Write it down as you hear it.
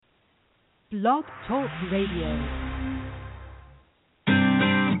Blog Talk Radio.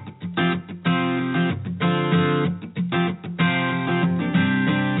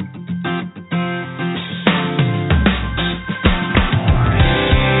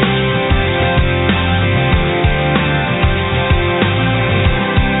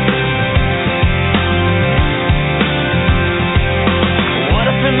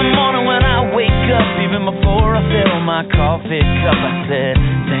 Coffee cup, I said,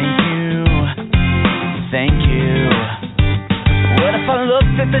 thank you. What if I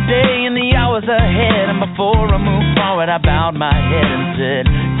looked at the day and the hours ahead, and before I moved forward I bowed my head and said,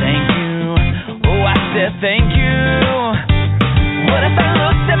 thank you. Oh, I said thank you. What if I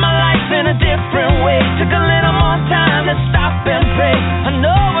looked at my life in a different way, took a little more time to stop and pray? I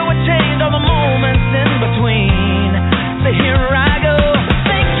know it would change all the moments in between. So here I go.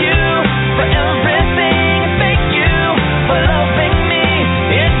 Thank you for everything. Thank you for loving me.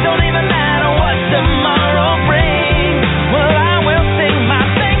 It don't even matter what tomorrow brings. Well, I will sing my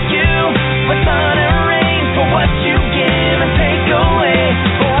thank you for sun and rain, for what you give and take away,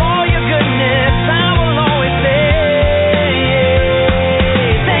 for all your goodness. I will always say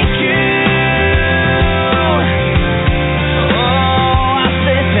thank you. Oh, I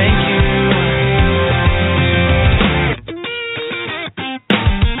say thank you.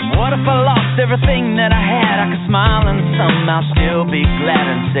 What if I lost everything that I had? I could smile and somehow still be glad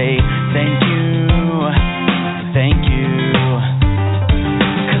and say thank you, thank you.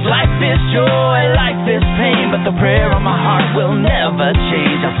 'Cause life is joy, life is pain, but the prayer on my heart will never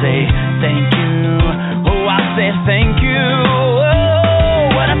change. I say thank you, oh, I say thank you.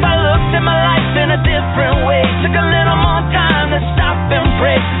 Oh, what if I looked at my life in a different way, took a little more time to stop and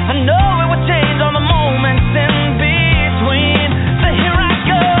pray? I know it would change all the moments in between. So here I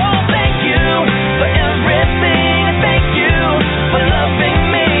go. Thank you for everything. Thank you for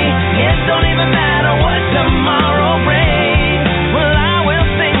loving me. It don't even matter what tomorrow brings. Well, I will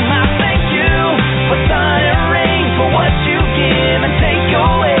sing my thank you for sun and rain, for what you give and take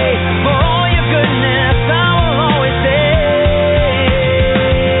away, for all your goodness. I will always say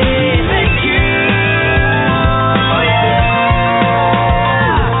thank you. Oh, yeah.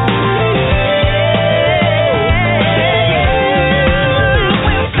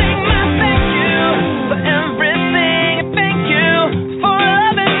 We'll sing my thank you for everything. Thank you for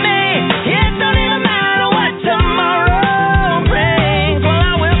loving me. It don't even matter what tomorrow brings. Well,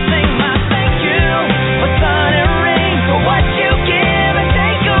 I will sing my thank you for sun and rain, for what you give and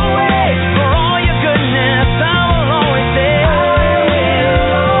take away, for all your goodness. I will always say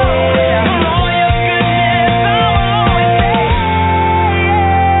for all your goodness. I will always say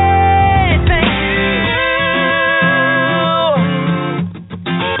thank you.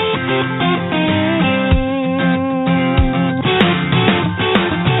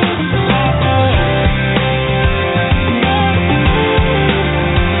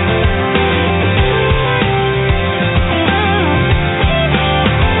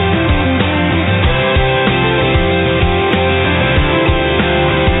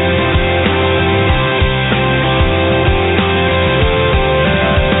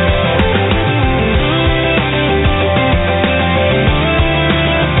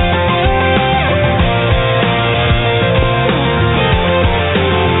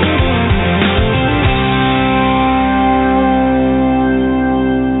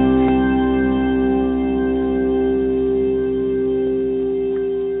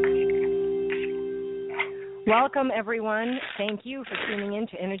 Welcome, everyone. Thank you for tuning in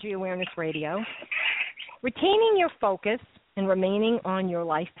to Energy Awareness Radio. Retaining your focus and remaining on your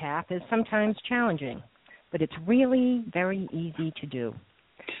life path is sometimes challenging, but it's really very easy to do.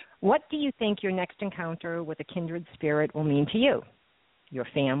 What do you think your next encounter with a kindred spirit will mean to you, your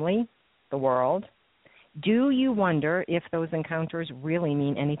family, the world? Do you wonder if those encounters really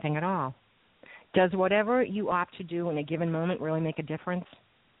mean anything at all? Does whatever you opt to do in a given moment really make a difference?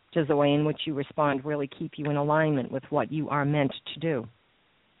 Does the way in which you respond really keep you in alignment with what you are meant to do?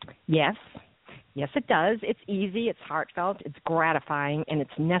 Yes, it does. It's easy, it's heartfelt, it's gratifying, and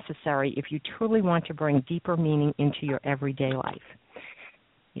it's necessary if you truly want to bring deeper meaning into your everyday life.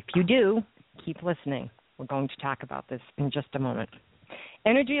 If you do, keep listening. We're going to talk about this in just a moment.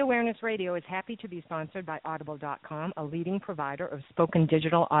 Energy Awareness Radio is happy to be sponsored by Audible.com, a leading provider of spoken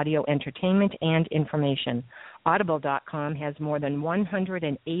digital audio entertainment and information. Audible.com has more than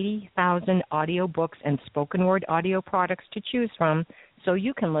 180,000 audio books and spoken word audio products to choose from, so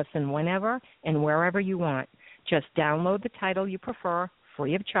you can listen whenever and wherever you want. Just download the title you prefer,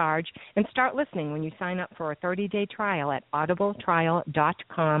 free of charge, and start listening when you sign up for a 30-day trial at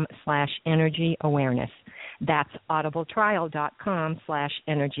audibletrial.com/energyawareness. That's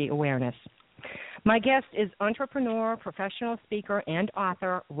audibletrial.com/energyawareness. My guest is entrepreneur, professional speaker, and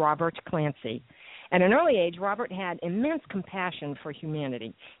author Robert Clancy. At an early age, Robert had immense compassion for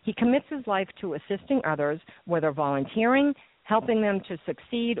humanity. He commits his life to assisting others, whether volunteering, helping them to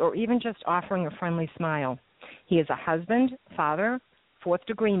succeed, or even just offering a friendly smile. He is a husband, father,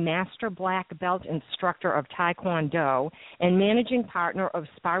 fourth-degree master black belt instructor of Taekwondo, and managing partner of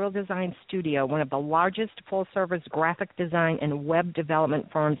Spiral Design Studio, one of the largest full-service graphic design and web development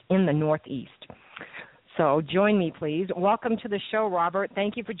firms in the Northeast. So join me, please. Welcome to the show, Robert.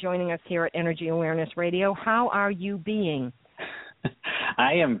 Thank you for joining us here at Energy Awareness Radio. How are you being?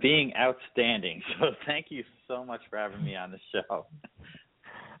 I am being outstanding. So thank you so much for having me on the show.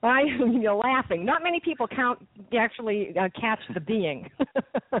 You're laughing. Not many people actually catch the being,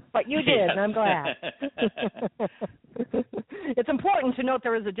 but you did, and I'm glad. It's important to note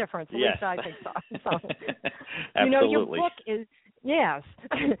there is a difference. At least I think so. Absolutely. Your book is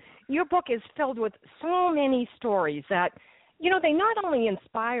your book is filled with so many stories that, they not only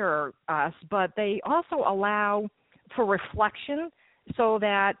inspire us, but they also allow for reflection, so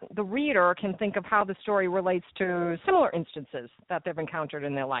that the reader can think of how the story relates to similar instances that they've encountered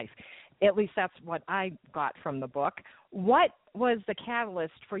in their life. At least that's what I got from the book. What was the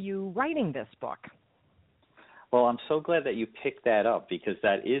catalyst for you writing this book? Well, I'm so glad that you picked that up, because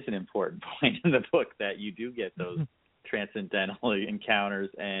that is an important point in the book, that you do get those transcendental encounters,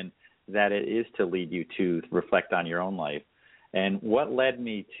 and that it is to lead you to reflect on your own life. And what led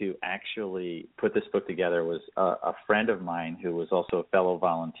me to actually put this book together was a friend of mine who was also a fellow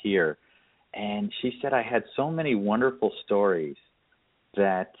volunteer. And she said I had so many wonderful stories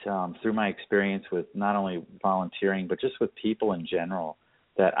that through my experience with not only volunteering, but just with people in general,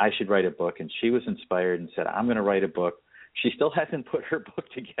 that I should write a book. And she was inspired and said, I'm going to write a book. She still hasn't put her book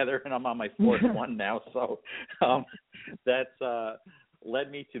together, and I'm on my fourth one now. So that's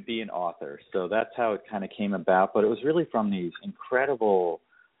led me to be an author. So that's how it kind of came about. But it was really from these incredible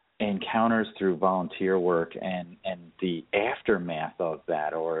encounters through volunteer work and the aftermath of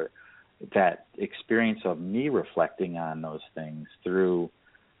that, or that experience of me reflecting on those things through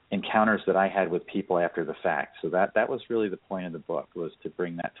encounters that I had with people after the fact. So that was really the point of the book, was to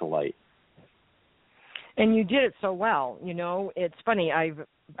bring that to light. And you did it so well. It's funny.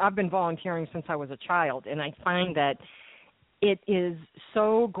 I've been volunteering since I was a child, and I find that it is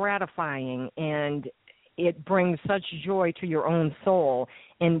so gratifying, and it brings such joy to your own soul,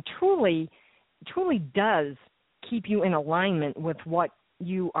 and truly does keep you in alignment with what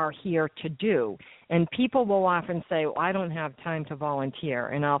you are here to do. And people will often say, well, I don't have time to volunteer.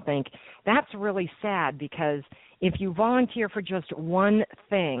 And I'll think, that's really sad, because if you volunteer for just one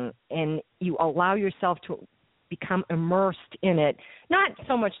thing and you allow yourself to become immersed in it, not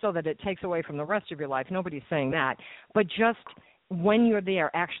so much so that it takes away from the rest of your life, nobody's saying that, but just when you're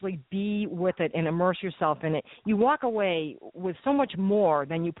there, actually be with it and immerse yourself in it, you walk away with so much more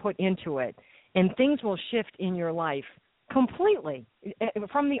than you put into it, and things will shift in your life completely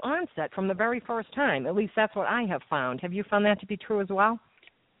from the onset, from the very first time. At least that's what I have found. Have you found that to be true as well?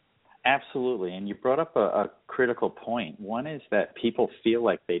 Absolutely, and you brought up a critical point. One is that people feel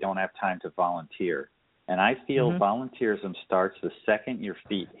like they don't have time to volunteer. And I feel volunteerism starts the second your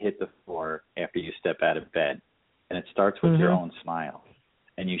feet hit the floor after you step out of bed. And it starts with your own smile.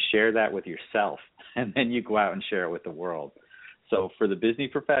 And you share that with yourself, and then you go out and share it with the world. So for the busy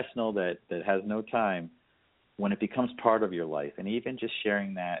professional that has no time, when it becomes part of your life, and even just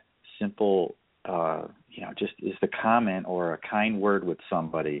sharing that simple, just is the comment or a kind word with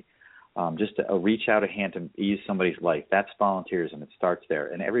somebody, just to reach out a hand to ease somebody's life, that's volunteerism. It starts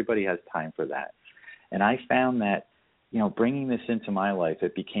there, and everybody has time for that. And I found that, bringing this into my life,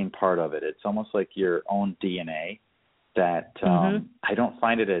 it became part of it. It's almost like your own DNA, that I don't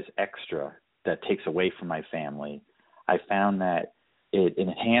find it as extra that takes away from my family. I found that it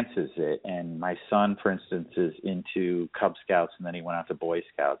enhances it. And my son, for instance, is into Cub Scouts, and then he went out to Boy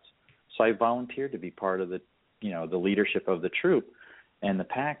Scouts. So I volunteered to be part of the leadership of the troop and the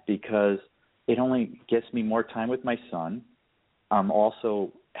pack, because it only gets me more time with my son. I'm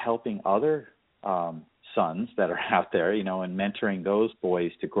also helping other sons that are out there, and mentoring those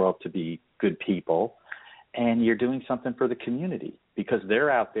boys to grow up to be good people. And you're doing something for the community, because they're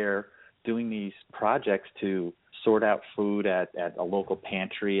out there doing these projects to sort out food at a local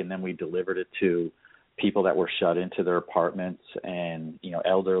pantry, and then we delivered it to people that were shut into their apartments, and,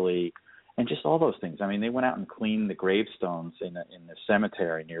 elderly, and just all those things. I mean, they went out and cleaned the gravestones in the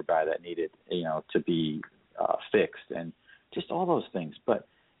cemetery nearby that needed, to be fixed, and just all those things. But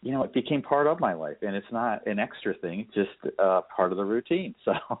it became part of my life, and it's not an extra thing. It's just part of the routine.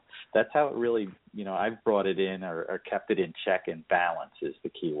 So that's how it really, I've brought it in or kept it in check, and balance is the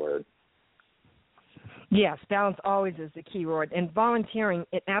key word. Yes, balance always is the key word. And volunteering,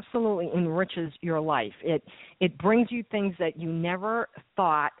 it absolutely enriches your life. It brings you things that you never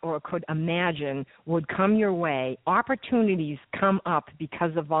thought or could imagine would come your way. Opportunities come up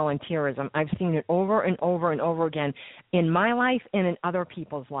because of volunteerism. I've seen it over and over and over again in my life and in other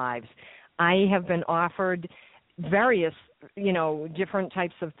people's lives. I have been offered various, different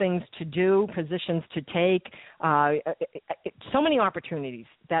types of things to do, positions to take, so many opportunities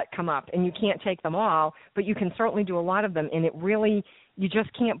that come up, and you can't take them all, but you can certainly do a lot of them, and it really, you just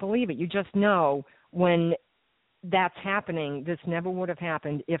can't believe it. You just know when that's happening, this never would have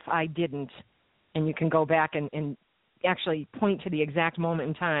happened if I didn't, and you can go back and actually point to the exact moment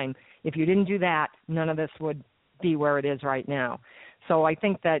in time. If you didn't do that, none of this would be where it is right now. So I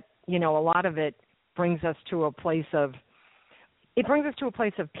think that, a lot of it brings us to a place of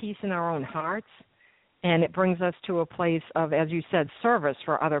peace in our own hearts, and it brings us to a place of, as you said, service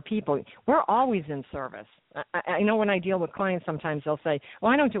for other people. We're always in service. I know when I deal with clients, sometimes they'll say,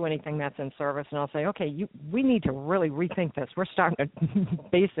 well, I don't do anything that's in service, and I'll say, okay, we need to really rethink this. We're starting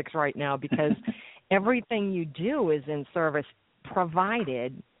at basics right now, because everything you do is in service,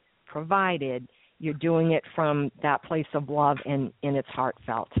 provided you're doing it from that place of love and it's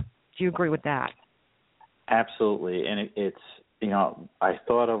heartfelt. Do you agree with that? Absolutely, and it's I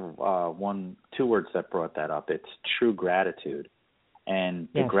thought of two words that brought that up. It's true gratitude, and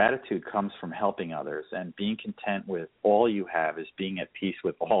the gratitude comes from helping others, and being content with all you have is being at peace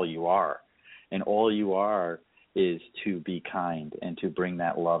with all you are, and all you are is to be kind and to bring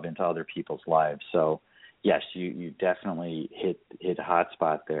that love into other people's lives. So, yes, you definitely hit a hot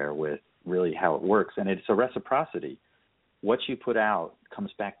spot there with really how it works, and it's a reciprocity. What you put out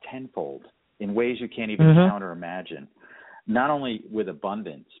comes back tenfold in ways you can't even count or imagine. Not only with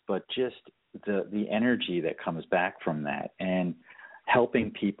abundance, but just the energy that comes back from that, and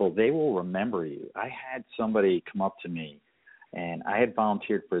helping people. They will remember you. I had somebody come up to me, and I had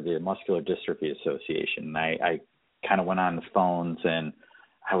volunteered for the Muscular Dystrophy Association. I kind of went on the phones, and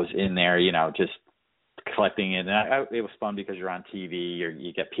I was in there, just collecting it. And it was fun because you're on TV,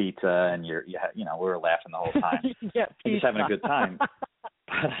 you get pizza, and we were laughing the whole time. Just having a good time.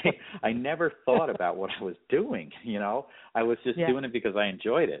 But I never thought about what I was doing, I was just doing it because I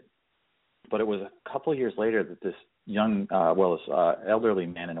enjoyed it. But it was a couple of years later that this young, elderly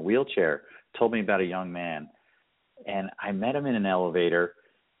man in a wheelchair told me about a young man. And I met him in an elevator,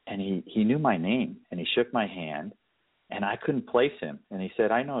 and he knew my name, and he shook my hand, and I couldn't place him. And he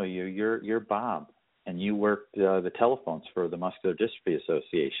said, I know you, you're Bob, and you work the telephones for the Muscular Dystrophy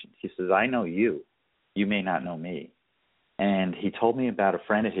Association. He says, I know you. You may not know me. And he told me about a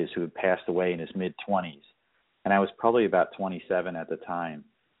friend of his who had passed away in his mid-20s. And I was probably about 27 at the time.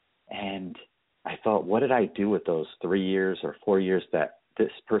 And I thought, what did I do with those 3 years or 4 years that this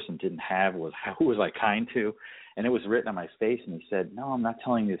person didn't have? Who was I kind to? And it was written on my face. And he said, no, I'm not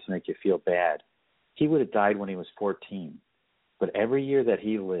telling you this to make you feel bad. He would have died when he was 14. But every year that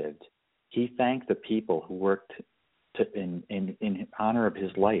he lived, he thanked the people who worked in honor of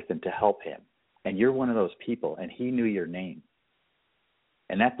his life and to help him. And you're one of those people, and he knew your name.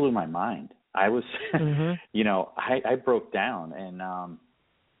 And that blew my mind. I was, I broke down, and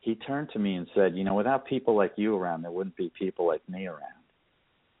he turned to me and said, without people like you around, there wouldn't be people like me around.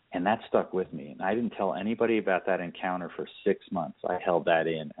 And that stuck with me. And I didn't tell anybody about that encounter for 6 months. I held that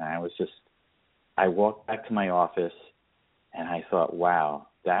in, and I walked back to my office, and I thought, wow,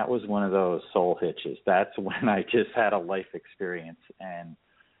 that was one of those soul hitches. That's when I just had a life experience, and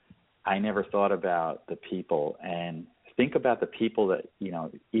I never thought about the people. And think about the people that,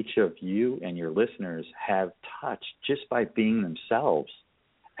 each of you and your listeners have touched just by being themselves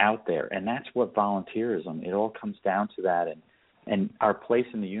out there. And that's what volunteerism, it all comes down to that. And our place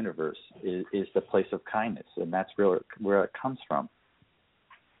in the universe is the place of kindness, and that's really where it comes from.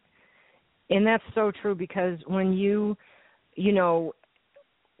 And that's so true, because when you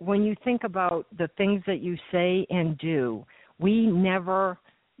think about the things that you say and do, we never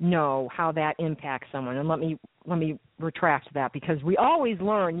know how that impacts someone. And let me retract that, because we always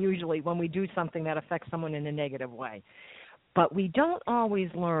learn usually when we do something that affects someone in a negative way. But we don't always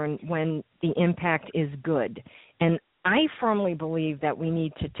learn when the impact is good. And I firmly believe that we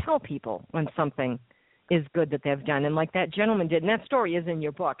need to tell people when something is good that they've done. And like that gentleman did, and that story is in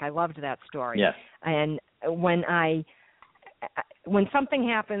your book. I loved that story. Yes. And when something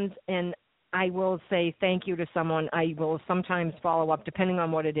happens and I will say thank you to someone, I will sometimes follow up, depending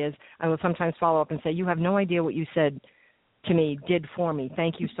on what it is, I will sometimes follow up and say, you have no idea what you said to me did for me.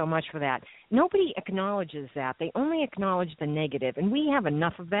 Thank you so much for that. Nobody acknowledges that. They only acknowledge the negative, and we have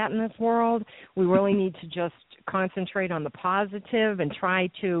enough of that in this world. We really need to just concentrate on the positive and try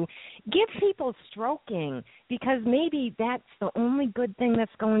to give people stroking, because maybe that's the only good thing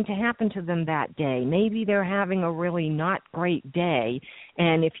that's going to happen to them that day. Maybe they're having a really not great day,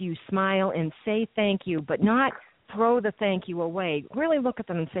 and if you smile and say thank you, but not throw the thank you away, really look at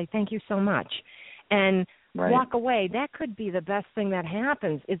them and say thank you so much, and walk away. That could be the best thing that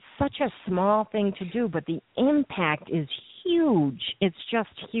happens. It's such a small thing to do, but the impact is huge. It's just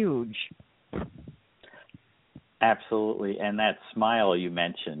huge. Absolutely. And that smile you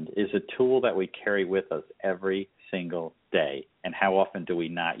mentioned is a tool that we carry with us every single day. And how often do we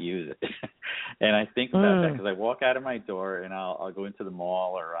not use it? And I think about that because I walk out of my door and I'll go into the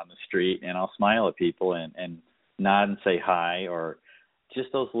mall or on the street and I'll smile at people and nod and say hi, or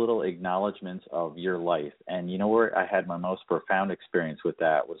just those little acknowledgments of your life. And you know where I had my most profound experience with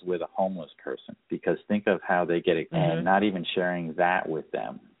that was with a homeless person, because think of how they get it, and not even sharing that with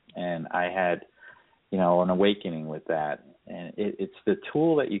them. And I had, you know, an awakening with that. And it's the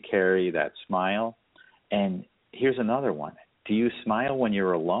tool that you carry, that smile. And here's another one. Do you smile when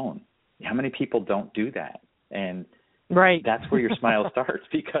you're alone? How many people don't do that? And that's where your smile starts,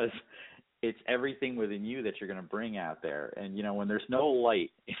 because it's everything within you that you're going to bring out there. And, you know, when there's no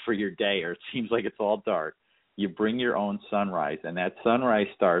light for your day, or it seems like it's all dark, you bring your own sunrise. And that sunrise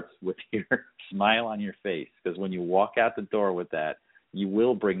starts with your smile on your face, because when you walk out the door with that, you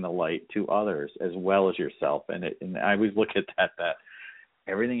will bring the light to others as well as yourself. And I always look at that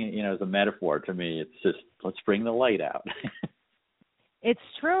everything, you know, is a metaphor to me. It's just, let's bring the light out. It's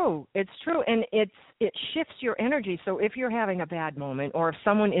true. It's true. And it shifts your energy. So if you're having a bad moment, or if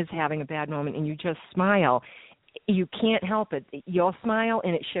someone is having a bad moment and you just smile, you can't help it. You'll smile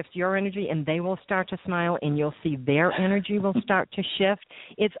and it shifts your energy, and they will start to smile and you'll see their energy will start to shift.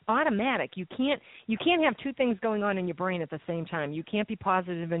 It's automatic. You can't have two things going on in your brain at the same time. You can't be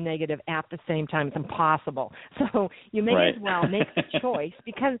positive and negative at the same time. It's impossible. So you may as well make the choice,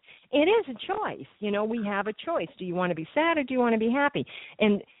 because it is a choice. You know, we have a choice. Do you want to be sad or do you want to be happy?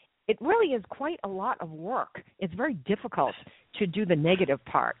 And it really is quite a lot of work. It's very difficult to do the negative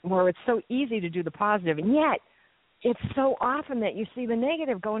part, where it's so easy to do the positive, and yet it's so often that you see the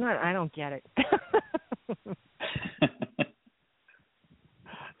negative going on. I don't get it.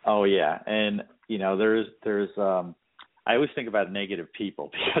 Oh yeah, and you know, there's I always think about negative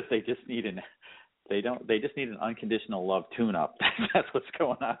people, because they just need an unconditional love tune-up. That's what's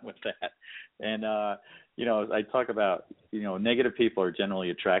going on with that. And you know, I talk about, you know, negative people are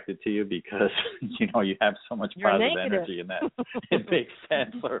generally attracted to you because, you know, you have so much positive energy, and that it makes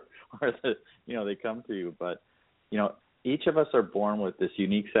sense, or you know, they come to you. But you know, each of us are born with this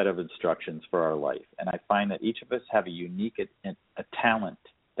unique set of instructions for our life. And I find that each of us have a unique a talent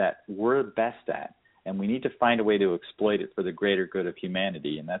that we're best at. And we need to find a way to exploit it for the greater good of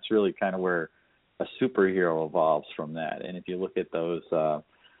humanity. And that's really kind of where a superhero evolves from that. And if you look at those,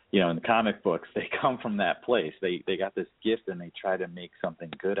 you know, in the comic books, they come from that place. They got this gift and they try to make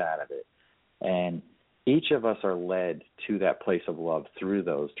something good out of it. And each of us are led to that place of love through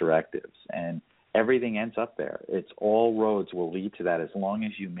those directives. And everything ends up there. It's all roads will lead to that as long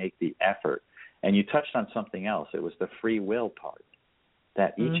as you make the effort. And you touched on something else. It was the free will part,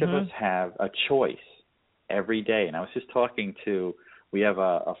 that each of us have a choice every day. And I was just talking to, we have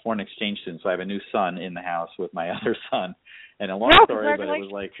a foreign exchange student, so I have a new son in the house with my other son. And a long story, but it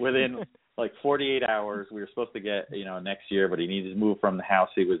was like within like 48 hours, we were supposed to get, you know, next year, but he needed to move from the house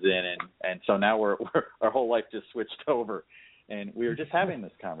he was in. And so now we're our whole life just switched over. And we were just having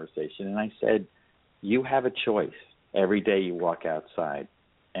this conversation, and I said, you have a choice every day you walk outside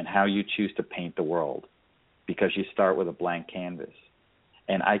and how you choose to paint the world, because you start with a blank canvas.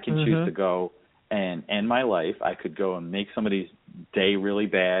 And I can choose to go and end my life. I could go and make somebody's day really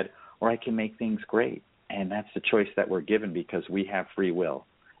bad, or I can make things great. And that's the choice that we're given, because we have free will.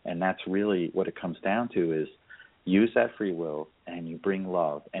 And that's really what it comes down to, is use that free will and you bring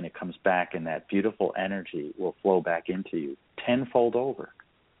love, and it comes back, and that beautiful energy will flow back into you tenfold over.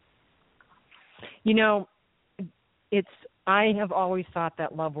 You know, I have always thought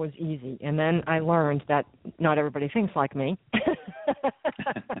that love was easy, and then I learned that not everybody thinks like me.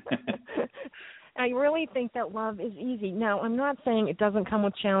 I really think that love is easy. Now, I'm not saying it doesn't come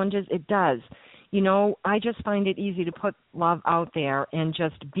with challenges. It does. You know, I just find it easy to put love out there and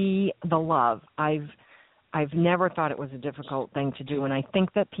just be the love. I've never thought it was a difficult thing to do, and I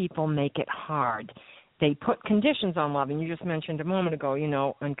think that people make it hard. They put conditions on love, and you just mentioned a moment ago, you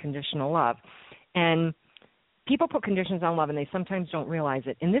know, unconditional love. And people put conditions on love, and they sometimes don't realize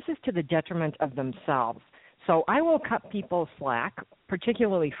it. And this is to the detriment of themselves. So I will cut people slack,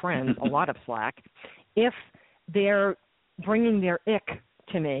 particularly friends, a lot of slack, if they're bringing their ick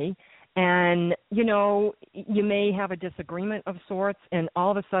to me. And, you know, you may have a disagreement of sorts, and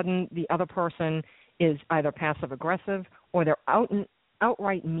all of a sudden the other person is either passive-aggressive or they're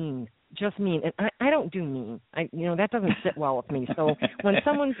outright mean, just mean. And I don't do mean. That doesn't sit well with me. So when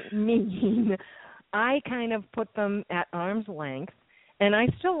someone's mean, I kind of put them at arm's length, and I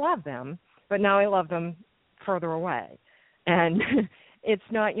still love them, but now I love them further away. And it's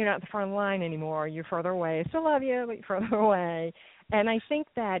not, you're not at the front line anymore. You're further away. I still love you, but you're further away. And I think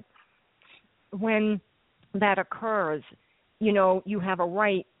that when that occurs, you know, you have a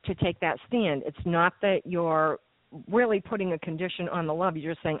right to take that stand. It's not that you're really putting a condition on the love.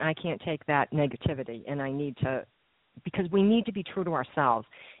 You're just saying, I can't take that negativity, and I need to, because we need to be true to ourselves.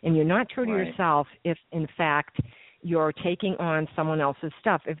 And you're not true to yourself if, in fact, you're taking on someone else's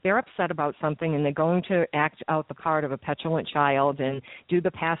stuff. If they're upset about something and they're going to act out the part of a petulant child and do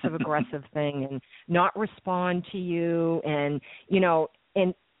the passive-aggressive thing and not respond to you and, you know,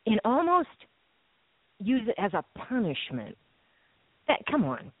 and almost use it as a punishment. Come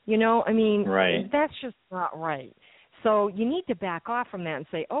on, you know, I mean, that's just not right. So you need to back off from that and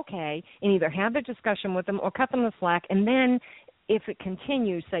say, okay, and either have the discussion with them or cut them the slack, and then if it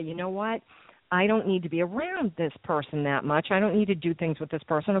continues, say, you know what, I don't need to be around this person that much. I don't need to do things with this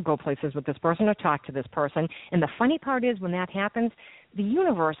person or go places with this person or talk to this person. And the funny part is when that happens, the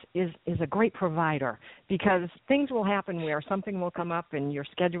universe is a great provider, because things will happen where something will come up and you're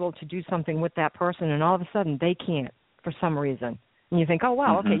scheduled to do something with that person, and all of a sudden they can't for some reason. And you think, oh,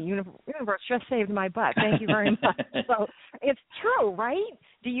 wow, okay, universe just saved my butt. Thank you very much. So it's true, right?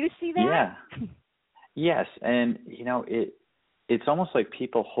 Do you see that? Yeah. Yes, and, you know, it's almost like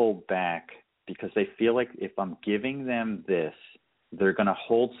people hold back because they feel like if I'm giving them this, they're going to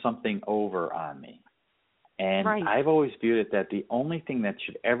hold something over on me. And I've always viewed it that the only thing that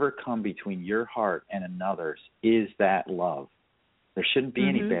should ever come between your heart and another's is that love. There shouldn't be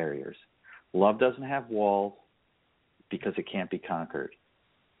any barriers. Love doesn't have walls because it can't be conquered.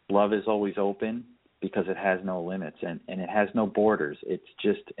 Love is always open because it has no limits and it has no borders. It's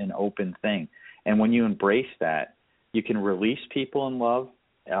just an open thing. And when you embrace that, you can release people in love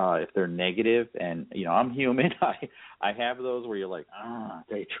if they're negative. And, you know, I'm human. I have those where you're like,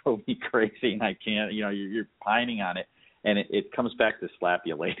 they drove me crazy and I can't, you know, you're pining on it. And it comes back to slap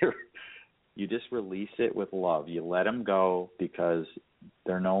you later. You just release it with love. You let them go because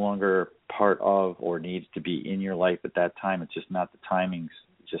they're no longer part of or needs to be in your life at that time. It's just not, the timing's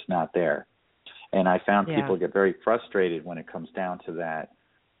just not there. And I found people get very frustrated when it comes down to that,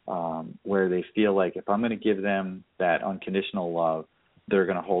 where they feel like if I'm going to give them that unconditional love, they're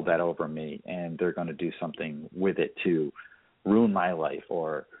going to hold that over me and they're going to do something with it to ruin my life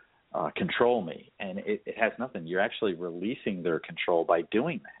or control me. And it has nothing. You're actually releasing their control by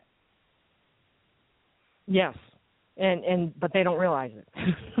doing that. Yes. But they don't realize it.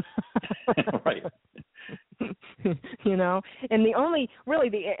 Right. You know, and the only,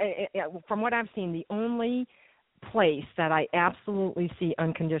 really, from what I've seen, the only place that I absolutely see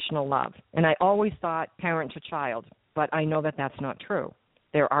unconditional love, and I always thought parent to child, but I know that that's not true.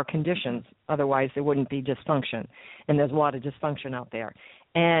 There are conditions, otherwise there wouldn't be dysfunction, and there's a lot of dysfunction out there.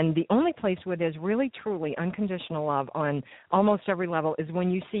 And the only place where there's really, truly unconditional love on almost every level is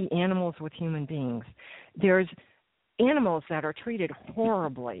when you see animals with human beings. There's animals that are treated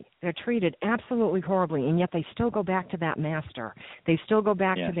horribly. They're treated absolutely horribly, and yet they still go back to that master. They still go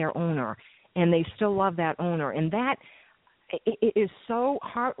back to their owner, and they still love that owner. And that it is so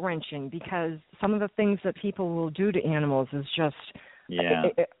heart-wrenching because some of the things that people will do to animals is just,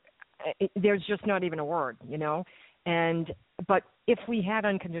 there's just not even a word, you know. But if we had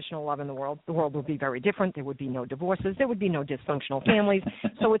unconditional love in the world would be very different. There would be no divorces. There would be no dysfunctional families.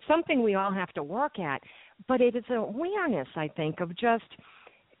 So it's something we all have to work at. But it is an awareness, I think, of just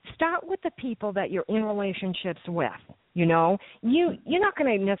start with the people that you're in relationships with. You know, you're not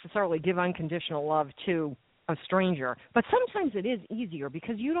going to necessarily give unconditional love to a stranger, but sometimes it is easier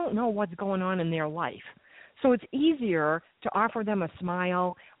because you don't know what's going on in their life. So it's easier to offer them a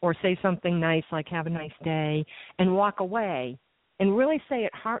smile or say something nice like have a nice day and walk away and really say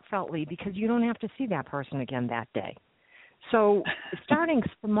it heartfeltly because you don't have to see that person again that day. So starting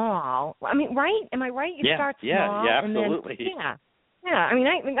small, I mean, right? Am I right? You start small. Yeah, absolutely. And then, yeah. I mean,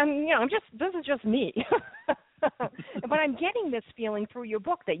 this is just me. But I'm getting this feeling through your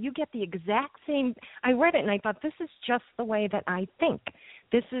book that you get the exact same. I read it and I thought, this is just the way that I think.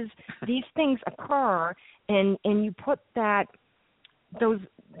 These things occur, and you put that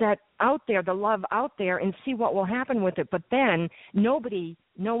that out there, the love out there, and see what will happen with it. But then no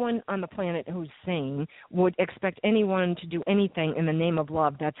one on the planet who's sane would expect anyone to do anything in the name of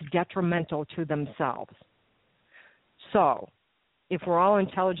love that's detrimental to themselves. So if we're all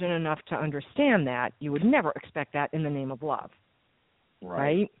intelligent enough to understand that, you would never expect that in the name of love.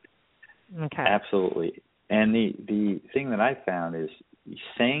 Right? Okay. Absolutely. And the thing that I found is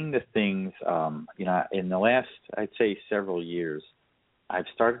saying the things, in the last, I'd say, several years, I've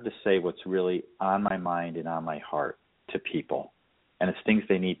started to say what's really on my mind and on my heart to people. And it's things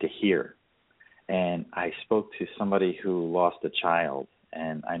they need to hear. And I spoke to somebody who lost a child,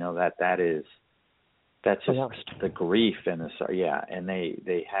 and I know that's just the grief and and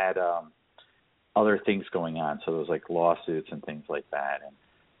they had other things going on, so there was like lawsuits and things like that.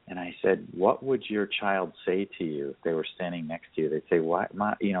 And I said, what would your child say to you if they were standing next to you? They'd say, why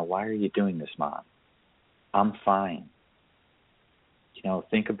are you doing this, Mom? I'm fine.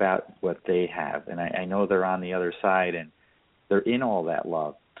 Think about what they have. And I know they're on the other side, and they're in all that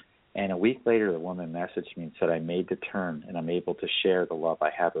love. And a week later, the woman messaged me and said, I made the turn, and I'm able to share the love I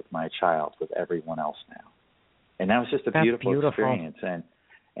have with my child with everyone else now. And that was just a beautiful experience. And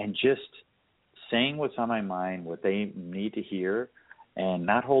just saying what's on my mind, what they need to hear, and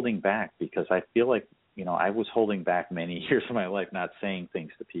not holding back, because I feel like, I was holding back many years of my life, not saying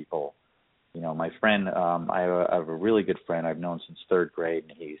things to people. My friend, I have a really good friend I've known since third grade,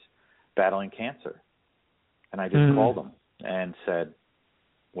 and he's battling cancer. And I just called him and said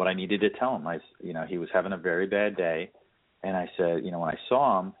what I needed to tell him. He was having a very bad day. And I said, when I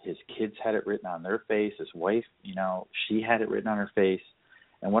saw him, his kids had it written on their face. His wife, she had it written on her face.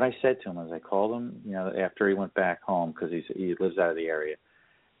 And what I said to him was, I called him, after he went back home, because he lives out of the area.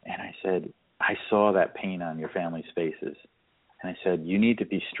 And I said, I saw that pain on your family's faces. And I said, you need to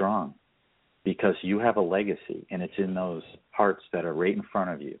be strong, because you have a legacy, and it's in those hearts that are right in front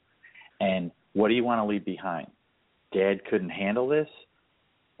of you. And what do you want to leave behind? Dad couldn't handle this,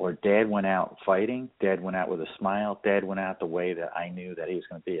 or Dad went out fighting, Dad went out with a smile, Dad went out the way that I knew that he was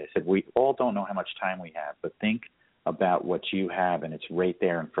going to be. I said, we all don't know how much time we have, but think about what you have, and it's right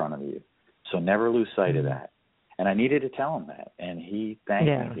there in front of you. So never lose sight of that. And I needed to tell him that, and he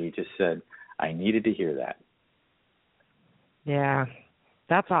thanked me. He just said, I needed to hear that. Yeah.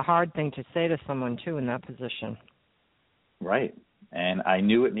 That's a hard thing to say to someone, too, in that position. Right. And I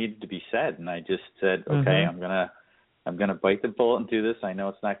knew it needed to be said, and I just said, okay, I'm gonna bite the bullet and do this. I know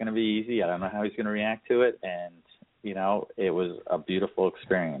it's not going to be easy. I don't know how he's going to react to it, and it was a beautiful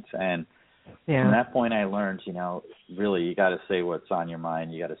experience. And from that point, I learned, really, you got to say what's on your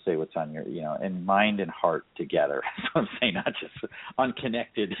mind. You got to say what's on your, and mind and heart together. That's what I'm saying, not just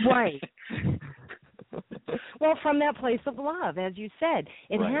unconnected. Right. Well, from that place of love, as you said,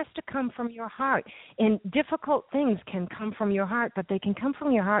 it has to come from your heart. And difficult things can come from your heart, but they can come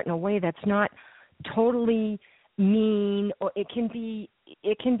from your heart in a way that's not totally mean, or it can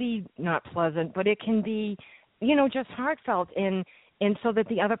be not pleasant, but it can be, just heartfelt, and so that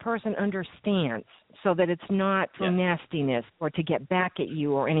the other person understands, so that it's not for nastiness or to get back at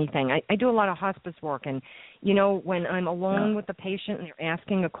you or anything. I do a lot of hospice work, and, when I'm alone with the patient and they're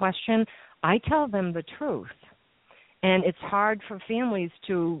asking a question, I tell them the truth. And it's hard for families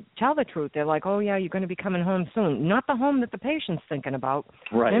to tell the truth. They're like, oh, yeah, you're going to be coming home soon. Not the home that the patient's thinking about.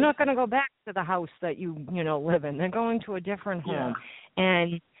 Right. They're not going to go back to the house that you live in. They're going to a different home.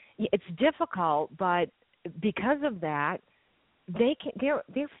 And it's difficult, but because of that, they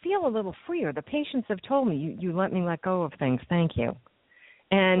feel a little freer. The patients have told me, you let me let go of things. Thank you.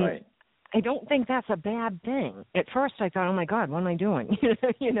 And I don't think that's a bad thing. At first I thought, oh, my God, what am I doing?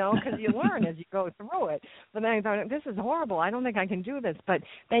 Because you learn as you go through it. But then I thought, this is horrible. I don't think I can do this. But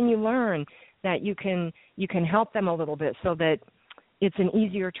then you learn that you can help them a little bit so that it's an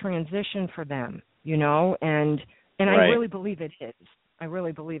easier transition for them, and I really believe it is. I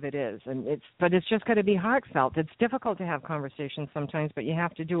really believe it is. But it's just got to be heartfelt. It's difficult to have conversations sometimes, but you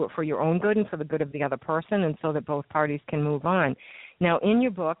have to do it for your own good and for the good of the other person, and so that both parties can move on. Now, in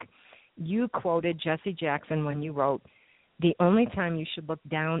your book, you quoted Jesse Jackson when you wrote, the only time you should look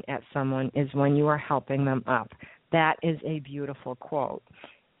down at someone is when you are helping them up. That is a beautiful quote.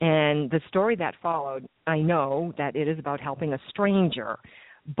 And the story that followed, I know that it is about helping a stranger.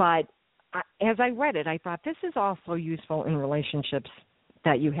 But as I read it, I thought this is also useful in relationships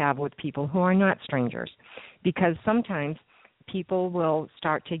that you have with people who are not strangers. Because sometimes people will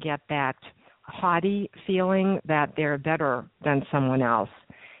start to get that haughty feeling that they're better than someone else.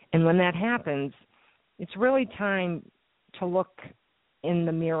 And when that happens, it's really time to look in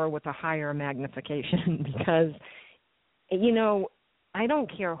the mirror with a higher magnification because, I don't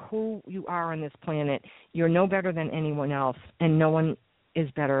care who you are on this planet. You're no better than anyone else, and no one is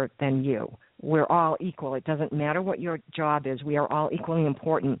better than you. We're all equal. It doesn't matter what your job is. We are all equally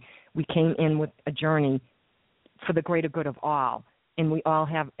important. We came in with a journey for the greater good of all, and we all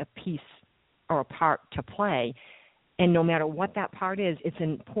have a piece or a part to play. And no matter what that part is, it's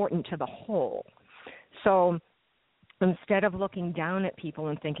important to the whole. So instead of looking down at people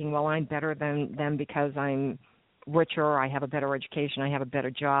and thinking, well, I'm better than them because I'm richer, I have a better education, I have a better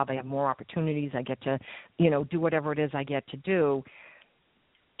job, I have more opportunities, I get to, do whatever it is I get to do,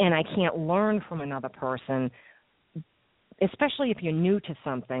 and I can't learn from another person, especially if you're new to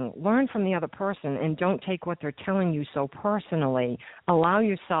something, learn from the other person and don't take what they're telling you so personally. Allow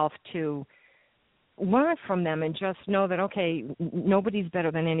yourself to learn from them and just know that, okay, nobody's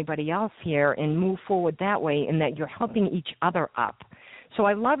better than anybody else here, and move forward that way, and that you're helping each other up. So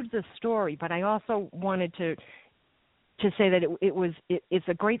I loved the story, but I also wanted to say that it's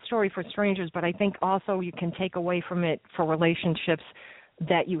a great story for strangers, but I think also you can take away from it for relationships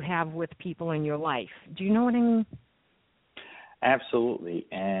that you have with people in your life. Do you know what I mean? Absolutely.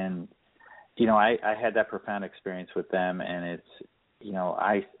 And, I had that profound experience with them, and it's,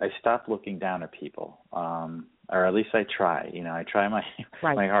 I stopped looking down at people, or at least I try. I try my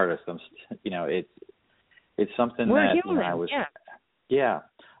my hardest. It's something We're that human. I was, yeah.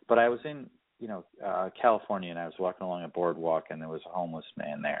 But I was in California, and I was walking along a boardwalk, and there was a homeless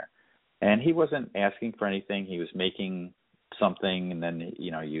man there, and he wasn't asking for anything. He was making something, and then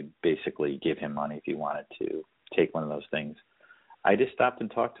you'd basically give him money if you wanted to take one of those things. I just stopped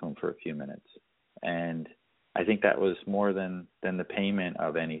and talked to him for a few minutes, and I think that was more than the payment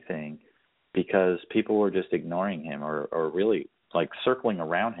of anything, because people were just ignoring him or really like circling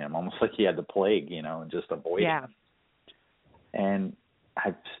around him, almost like he had the plague, and just avoiding him. And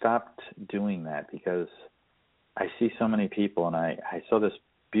I've stopped doing that because I see so many people, and I saw this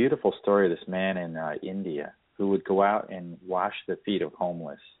beautiful story of this man in India who would go out and wash the feet of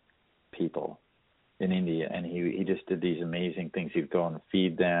homeless people in India, and he just did these amazing things. He'd go and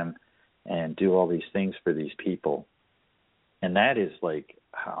feed them and do all these things for these people. And that is like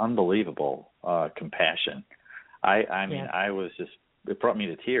unbelievable compassion. I mean, I was just, it brought me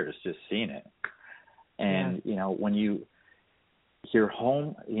to tears just seeing it. And, when you're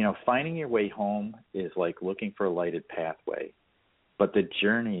home, finding your way home is like looking for a lighted pathway. But the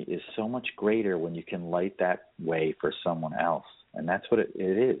journey is so much greater when you can light that way for someone else. And that's what it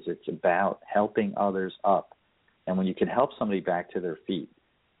is. It's about helping others up. And when you can help somebody back to their feet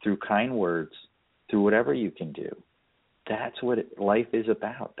through kind words, through whatever you can do, that's what life is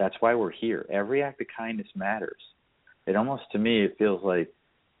about. That's why we're here. Every act of kindness matters. It almost, to me, it feels like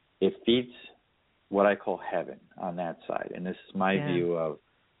it feeds what I call heaven on that side. And this is my view of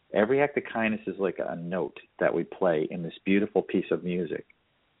every act of kindness is like a note that we play in this beautiful piece of music.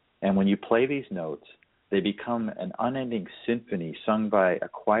 And when you play these notes, they become an unending symphony sung by a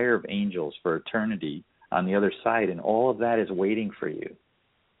choir of angels for eternity on the other side, and all of that is waiting for you.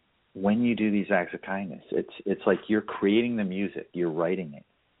 When you do these acts of kindness, it's like you're creating the music, you're writing it,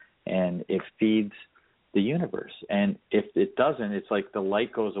 and it feeds the universe. And if it doesn't, it's like the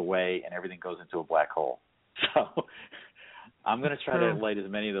light goes away and everything goes into a black hole. So I'm going to try to light as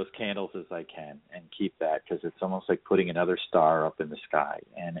many of those candles as I can and keep that, because it's almost like putting another star up in the sky.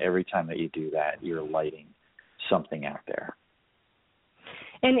 And every time that you do that, you're lighting something out there.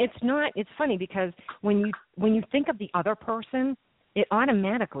 And it's funny because when you think of the other person, it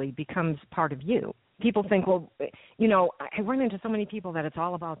automatically becomes part of you. People think, well, I run into so many people that it's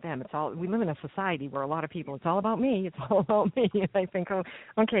all about them. We live in a society where a lot of people, it's all about me. It's all about me. And I think, oh,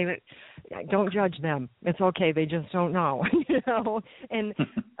 okay, don't judge them. It's okay. They just don't know, And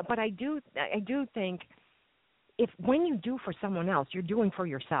but I do think when you do for someone else, you're doing for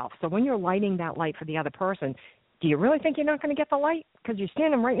yourself. So when you're lighting that light for the other person, do you really think you're not going to get the light? Because you're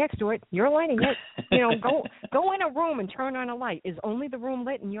standing right next to it. You're lighting it. Go in a room and turn on a light. Is only the room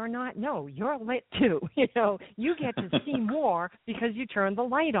lit and you're not? No, you're lit too. You get to see more because you turned the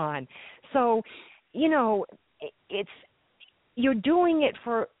light on. So, it's you're doing it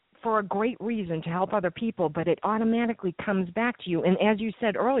for a great reason to help other people, but it automatically comes back to you. And as you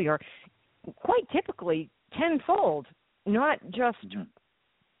said earlier, quite typically tenfold, not just.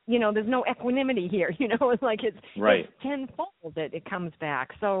 There's no equanimity here. It's like it's tenfold that it comes back.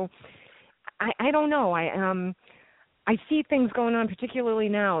 So I don't know. I see things going on, particularly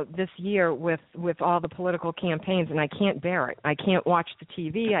now this year with all the political campaigns, and I can't bear it. I can't watch the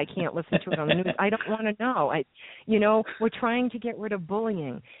TV. I can't listen to it on the news. I don't want to know. We're trying to get rid of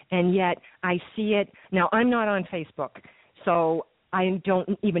bullying, and yet I see it. Now, I'm not on Facebook, so I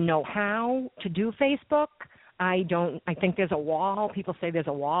don't even know how to do Facebook. I think there's a wall. People say there's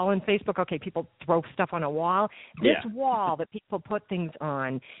a wall in Facebook. Okay, people throw stuff on a wall. This wall that people put things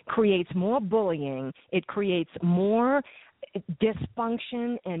on creates more bullying. It creates more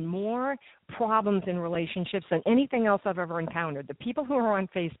dysfunction and more problems in relationships than anything else I've ever encountered. The people who are on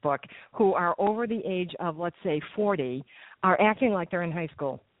Facebook who are over the age of, let's say, 40 are acting like they're in high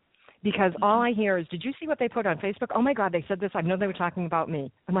school. Because all I hear is, did you see what they put on Facebook? Oh, my God, they said this. I know they were talking about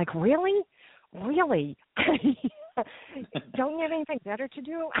me. I'm like, really? Really? Don't you have anything better to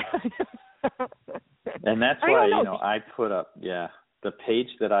do? And that's why, I put up, the page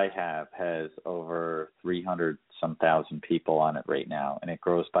that I have has over 300-some-thousand people on it right now, and it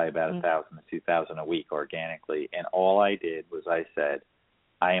grows by about 1,000 to 2,000 a week organically. And all I did was I said,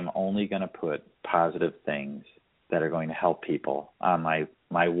 I am only going to put positive things that are going to help people on my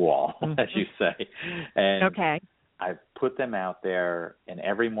wall, as you say. And I've put them out there, and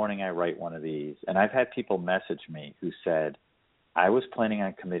every morning I write one of these. And I've had people message me who said, I was planning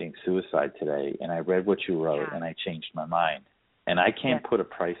on committing suicide today, and I read what you wrote, and I changed my mind. And I can't put a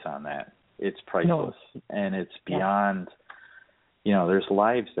price on that. It's priceless. No. And it's beyond, there's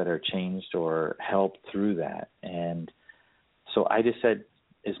lives that are changed or helped through that. And so I just said,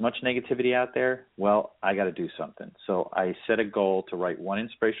 as much negativity out there, well, I got to do something. So I set a goal to write one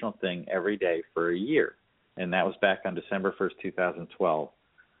inspirational thing every day for a year. And that was back on December 1st, 2012.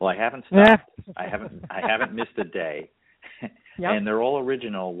 Well, I haven't stopped. I haven't missed a day. And they're all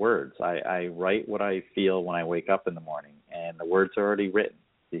original words. I write what I feel when I wake up in the morning, and the words are already written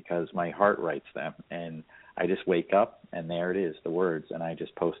because my heart writes them. And I just wake up, and there it is, the words, and I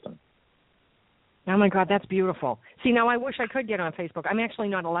just post them. Oh, my God, that's beautiful. See, now I wish I could get on Facebook. I'm actually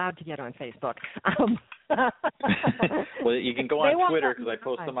not allowed to get on Facebook. Well, you can go on Twitter because I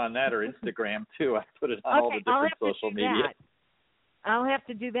post them on that, or Instagram, too. I put it on all the different social media. I'll have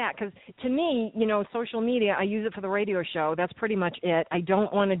to do that because to me, social media, I use it for the radio show. That's pretty much it. I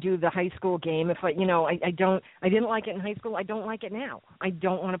don't want to do the high school game. If I didn't like it in high school. I don't like it now. I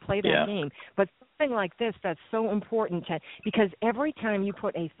don't want to play that game. But something like this, that's so important because every time you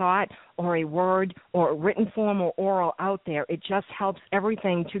put a thought or a word or a written form or oral out there, it just helps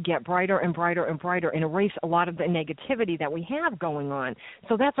everything to get brighter and brighter and brighter and erase a lot of the negativity that we have going on.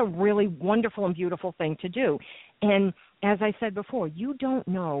 So that's a really wonderful and beautiful thing to do. And as I said before, you don't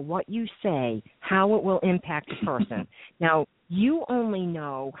know what you say, how it will impact a person. Now, you only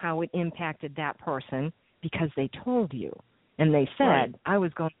know how it impacted that person because they told you. And they said, I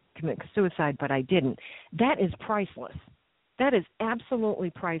was going to commit suicide, but I didn't. That is priceless. That is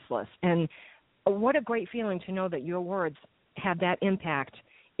absolutely priceless. And what a great feeling to know that your words had that impact.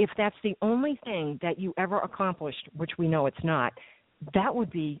 If that's the only thing that you ever accomplished, which we know it's not, that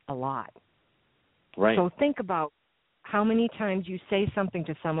would be a lot. Right. So think about how many times you say something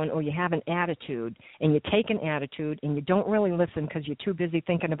to someone or you have an attitude and you take an attitude and you don't really listen because you're too busy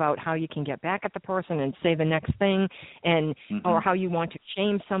thinking about how you can get back at the person and say the next thing and or how you want to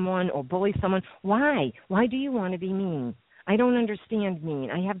shame someone or bully someone. Why? Why do you want to be mean? I don't understand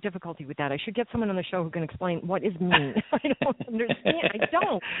mean. I have difficulty with that. I should get someone on the show who can explain what is mean. I don't understand.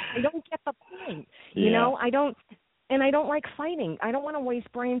 I don't get the point. I don't. And I don't like fighting. I don't want to waste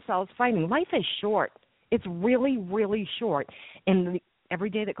brain cells fighting. Life is short. It's really, really short. And every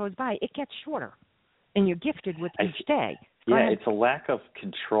day that goes by, it gets shorter. And you're gifted with each day. It's a lack of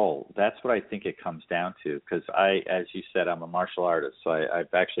control. That's what I think it comes down to. Because as you said, I'm a martial artist. So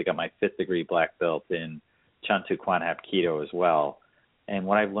I've actually got my 5th degree black belt in Chantu Kwan Hapkido as well. And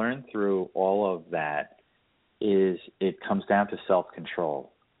what I've learned through all of that is it comes down to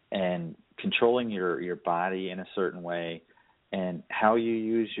self-control. And controlling your body in a certain way and how you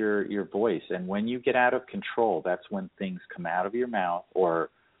use your voice. And when you get out of control, that's when things come out of your mouth or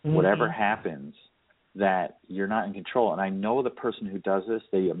whatever happens that you're not in control. And I know the person who does this,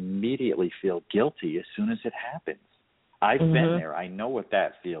 they immediately feel guilty as soon as it happens. I've been there. I know what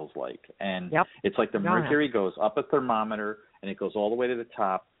that feels like. And it's like the mercury goes up a thermometer and it goes all the way to the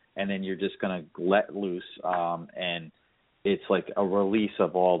top, and then you're just going to let loose. And it's like a release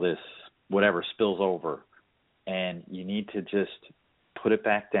of all this whatever spills over, and you need to just put it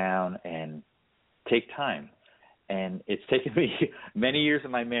back down and take time. And it's taken me many years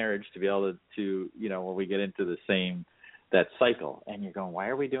of my marriage to be able to when we get into that cycle, and you're going, why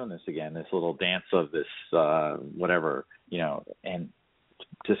are we doing this again? This little dance of this whatever, and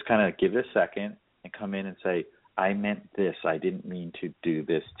just kind of give it a second and come in and say, I meant this. I didn't mean to do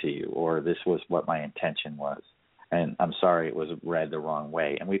this to you, or this was what my intention was. And I'm sorry it was read the wrong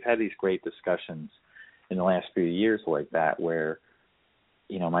way. And we've had these great discussions in the last few years like that where,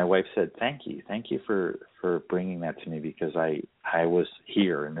 my wife said, thank you for bringing that to me because I was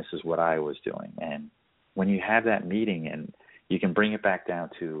here and this is what I was doing. And when you have that meeting, and you can bring it back down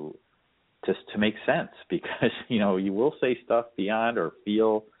to just to make sense, because, you will say stuff beyond or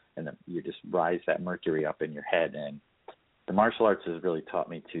feel, and then you just rise that mercury up in your head. And the martial arts has really taught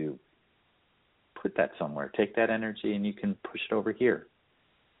me to put that somewhere, take that energy, and you can push it over here.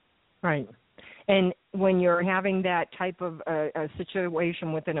 Right. And when you're having that type of a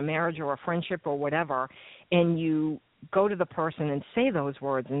situation within a marriage or a friendship or whatever, and you go to the person and say those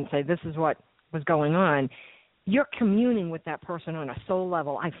words and say, this is what was going on, you're communing with that person on a soul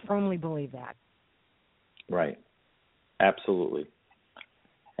level. I firmly believe that. Right. Absolutely.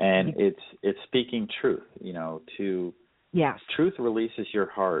 And it's speaking truth, Yes. Truth releases your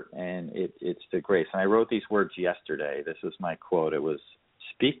heart, and it's the grace. And I wrote these words yesterday. This was my quote. It was,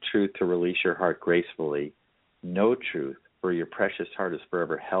 speak truth to release your heart gracefully. Know truth, for your precious heart is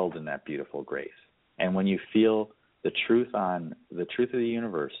forever held in that beautiful grace. And when you feel the truth of the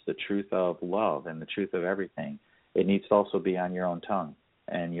universe, the truth of love, and the truth of everything, it needs to also be on your own tongue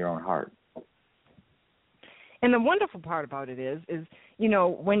and your own heart. And the wonderful part about it is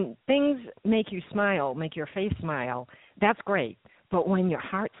when things make you smile, make your face smile, that's great. But when your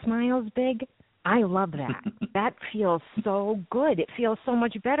heart smiles big, I love that. That feels so good. It feels so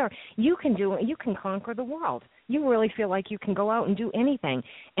much better. You can conquer the world. You really feel like you can go out and do anything.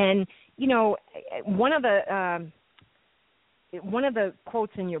 And, one of the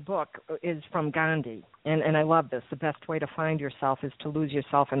quotes in your book is from Gandhi, and I love this. The best way to find yourself is to lose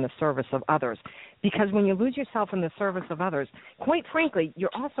yourself in the service of others. Because when you lose yourself in the service of others, quite frankly,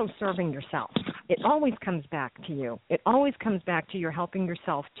 you're also serving yourself. It always comes back to you. It always comes back to you're helping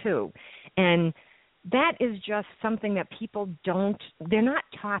yourself too. And that is just something that people they're not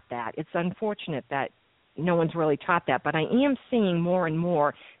taught that. It's unfortunate that no one's really taught that. But I am seeing more and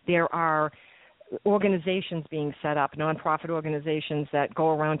more there are organizations being set up, nonprofit organizations that go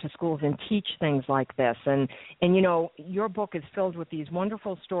around to schools and teach things like this. And your book is filled with these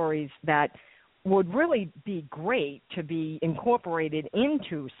wonderful stories that would really be great to be incorporated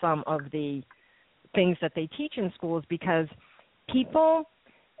into some of the things that they teach in schools, because people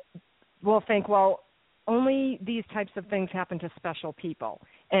will think, well, only these types of things happen to special people.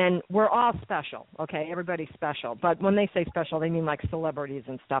 And we're all special, okay? Everybody's special. But when they say special, they mean like celebrities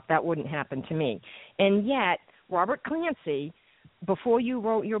and stuff. That wouldn't happen to me. And yet, Robert Clancy, before you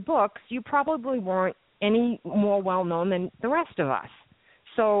wrote your books, you probably weren't any more well-known than the rest of us.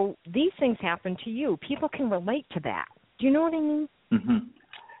 So these things happen to you. People can relate to that. Do you know what I mean? Mm-hmm.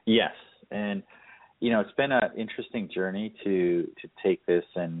 Yes. And, it's been an interesting journey to take this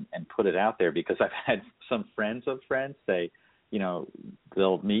and put it out there, because I've had some friends of friends say,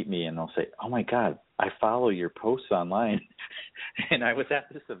 they'll meet me and they'll say, oh, my God, I follow your posts online. And I was at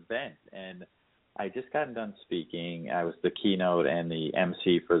this event, and I just gotten done speaking. I was the keynote and the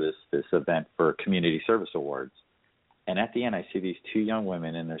MC for this event for Community Service Awards. And at the end, I see these two young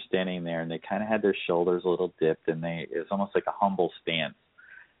women, and they're standing there, and they kind of had their shoulders a little dipped, and it was almost like a humble stance.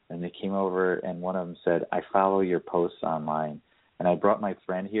 And they came over, and one of them said, I follow your posts online, and I brought my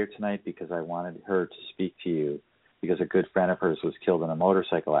friend here tonight because I wanted her to speak to you, because a good friend of hers was killed in a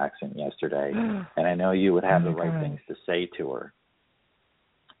motorcycle accident yesterday, and I know you would have the right things to say to her.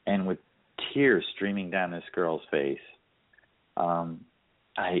 And with tears streaming down this girl's face,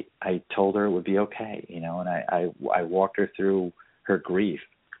 I told her it would be okay, and I walked her through her grief,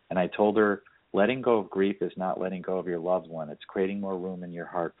 and I told her letting go of grief is not letting go of your loved one. It's creating more room in your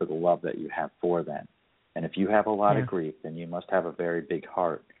heart for the love that you have for them. And if you have a lot of grief, then you must have a very big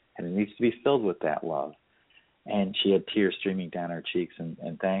heart, and it needs to be filled with that love. And she had tears streaming down her cheeks and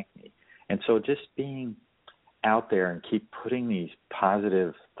thanked me. And so just being out there and keep putting these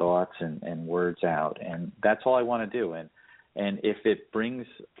positive thoughts and words out, and that's all I want to do. And if it brings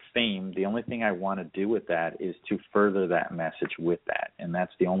fame, the only thing I want to do with that is to further that message with that. And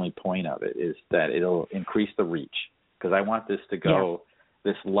that's the only point of it, is that it'll increase the reach, because I want this to go,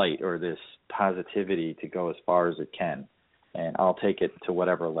 this light or this positivity to go as far as it can. And I'll take it to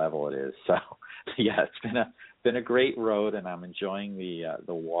whatever level it is. So, yeah, it's been a great road, and I'm enjoying the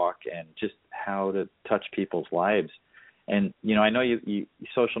walk and just how to touch people's lives. And, I know you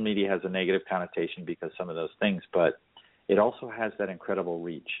social media has a negative connotation because some of those things, but it also has that incredible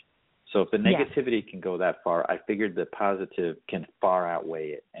reach. So if the negativity can go that far, I figured the positive can far outweigh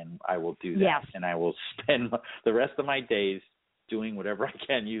it, and I will do that. Yes. And I will spend the rest of my days doing whatever I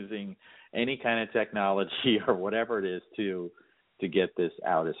can using any kind of technology or whatever it is to get this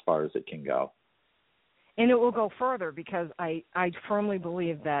out as far as it can go. And it will go further, because I firmly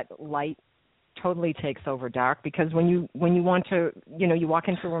believe that light totally takes over dark, because when you want to, you walk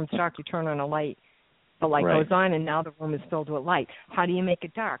into a room, it's dark, you turn on a light, The light Right. goes on, and now the room is filled with light. How do you make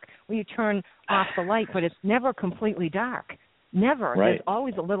it dark? Well, you turn off the light, but it's never completely dark. Never. Right. There's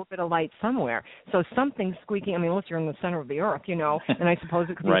always a little bit of light somewhere. So something's squeaking. I mean, unless you're in the center of the earth, and I suppose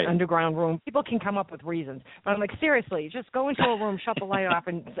it could be Right. an underground room. People can come up with reasons. But I'm like, seriously, just go into a room, shut the light off,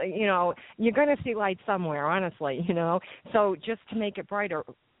 and, you're going to see light somewhere, honestly, So just to make it brighter,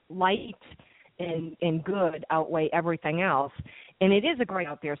 light and good outweigh everything else. And it is a great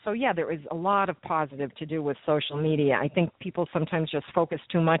out there. So, yeah, there is a lot of positive to do with social media. I think people sometimes just focus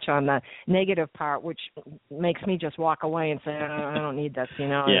too much on the negative part, which makes me just walk away and say, I don't need this,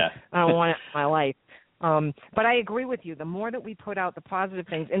 Yeah. I don't want it in my life. But I agree with you. The more that we put out the positive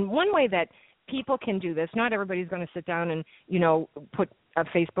things, and one way that people can do this, not everybody's going to sit down and, put a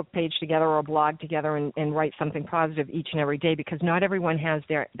Facebook page together or a blog together and write something positive each and every day, because not everyone has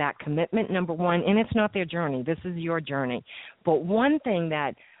that commitment, number one, and it's not their journey. This is your journey. But one thing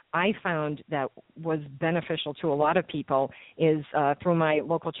that I found that was beneficial to a lot of people is through my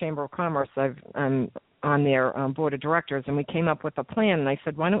local Chamber of Commerce. I'm on their board of directors, and we came up with a plan, and I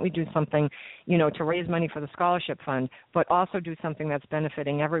said, why don't we do something, to raise money for the scholarship fund, but also do something that's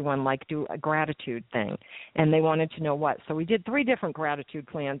benefiting everyone, like do a gratitude thing. And they wanted to know what. So we did 3 different gratitude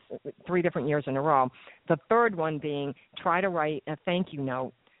plans, 3 different years in a row. The third one being try to write a thank you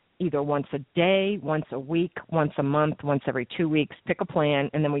note, either once a day, once a week, once a month, once every 2 weeks. Pick a plan,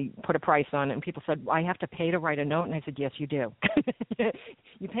 and then we put a price on it. And people said, I have to pay to write a note? And I said, yes, you do.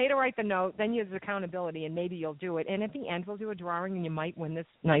 You pay to write the note, then you have accountability, and maybe you'll do it. And at the end, we'll do a drawing, and you might win this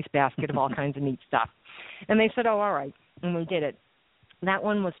nice basket of all kinds of neat stuff. And they said, oh, all right. And we did it. That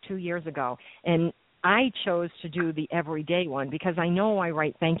one was 2 years ago. And I chose to do the everyday one because I know I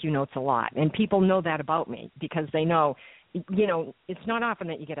write thank you notes a lot. And people know that about me because they know, it's not often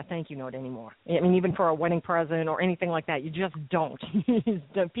that you get a thank you note anymore. I mean, even for a wedding present or anything like that, you just don't.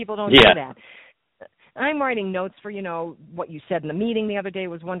 People don't do that. I'm writing notes for, what you said in the meeting the other day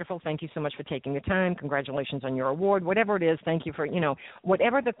was wonderful. Thank you so much for taking the time. Congratulations on your award. Whatever it is, thank you for,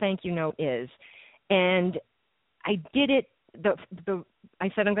 whatever the thank you note is. And I did it. I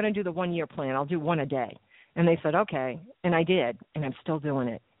said, I'm going to do the 1-year plan. I'll do one a day. And they said, okay. And I did. And I'm still doing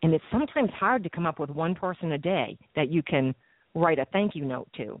it. And it's sometimes hard to come up with one person a day that you can write a thank you note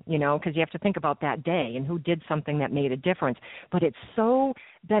to, because you have to think about that day and who did something that made a difference. But it's so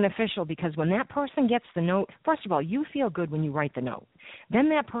beneficial because when that person gets the note, first of all, you feel good when you write the note. Then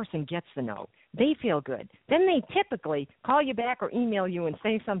that person gets the note. They feel good. Then they typically call you back or email you and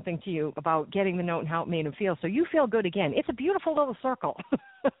say something to you about getting the note and how it made them feel. So you feel good again. It's a beautiful little circle.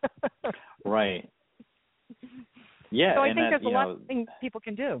 Right. Yeah. So I think there's a lot of things people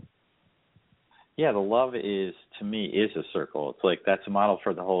can do. Yeah, the love is, to me, is a circle. It's like that's a model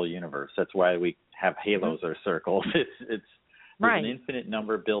for the whole universe. That's why we have halos or circles. It's there's an infinite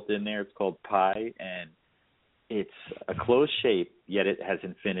number built in there. It's called pi, and it's a closed shape, yet it has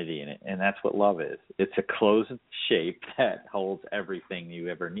infinity in it, and that's what love is. It's a closed shape that holds everything you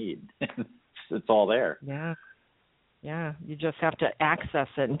ever need. It's all there. Yeah. Yeah, you just have to access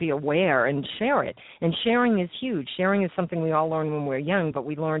it and be aware and share it. And sharing is huge. Sharing is something we all learn when we're young, but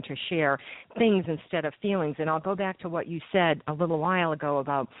we learn to share things instead of feelings. And I'll go back to what you said a little while ago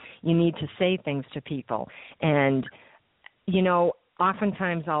about you need to say things to people. And,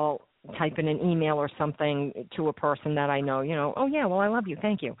 oftentimes I'll type in an email or something to a person that I know, oh, yeah, well, I love you,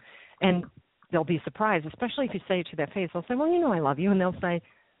 thank you. And they'll be surprised, especially if you say it to their face. They'll say, well, I love you. And they'll say,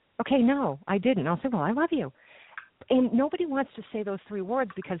 okay, no, I didn't. I'll say, well, I love you. And nobody wants to say those 3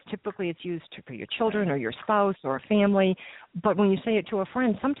 words because typically it's used for your children or your spouse or a family. But when you say it to a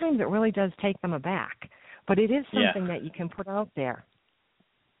friend, sometimes it really does take them aback. But it is something that you can put out there.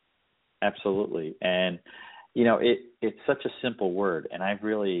 Absolutely. And, it's such a simple word. And I've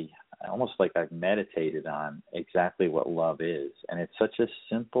meditated on exactly what love is. And it's such a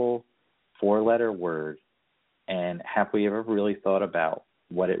simple 4-letter word. And have we ever really thought about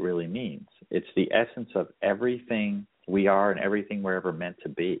what it really means? It's the essence of everything we are and everything we're ever meant to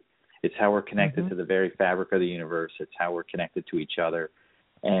be. It's how we're connected to the very fabric of the universe. It's how we're connected to each other.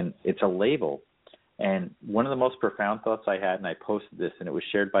 And it's a label. And one of the most profound thoughts I had, and I posted this, and it was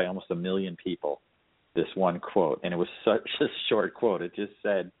shared by almost 1 million people, this one quote. And it was such a short quote. It just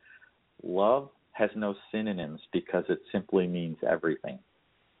said, love has no synonyms because it simply means everything.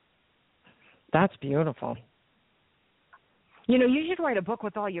 That's beautiful. You should write a book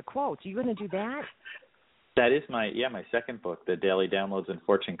with all your quotes. Are you going to do that? That is my second book, The Daily Downloads and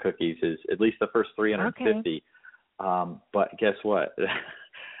Fortune Cookies, is at least the first 350. Okay. But guess what?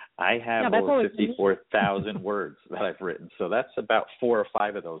 I have over 54,000 words that I've written, so that's about 4 or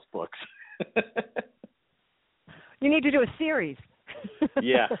 5 of those books. You need to do a series.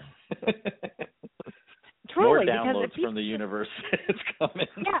 Yeah. Truly, more downloads because from the universe is coming.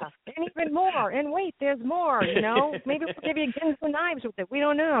 Yeah, and even more. And wait, there's more, Maybe we'll give you guns and knives with it. We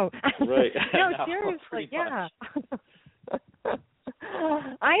don't know. Right. No, seriously, yeah.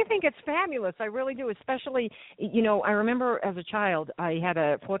 I think it's fabulous. I really do, especially, I remember as a child, I had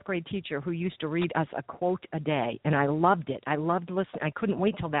a fourth grade teacher who used to read us a quote a day, and I loved it. I loved listening. I couldn't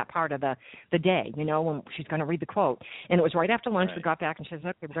wait till that part of the day, when she's going to read the quote. And it was right after lunch. Right. We got back, and she said,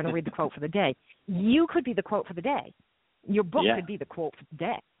 okay, we're going to read the quote for the day. You could be the quote for the day. Your book could be the quote for the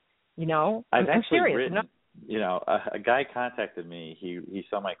day. I've actually serious. written, a guy contacted me. He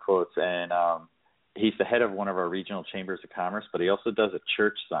saw my quotes, and he's the head of one of our regional chambers of commerce, but he also does a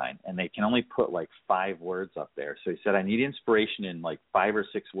church sign, and they can only put like 5 words up there. So he said, I need inspiration in like 5 or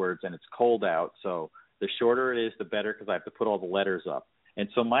 6 words, and it's cold out, so the shorter it is, the better, because I have to put all the letters up. And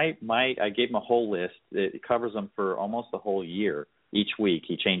so I gave him a whole list. It covers them for almost a whole year. Each week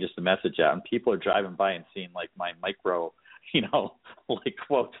he changes the message out, and people are driving by and seeing like my micro, like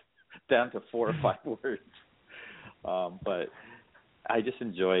quotes down to 4 or 5 words. But I just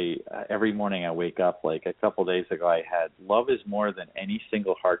enjoy every morning I wake up. Like a couple of days ago I had, love is more than any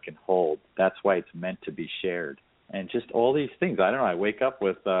single heart can hold. That's why it's meant to be shared. And just all these things. I don't know. I wake up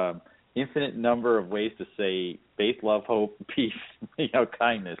with infinite number of ways to say faith, love, hope, peace,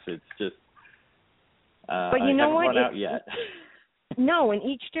 kindness. It's just, but I haven't run out yet. No, in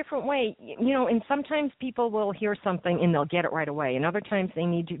each different way, and sometimes people will hear something and they'll get it right away. And other times they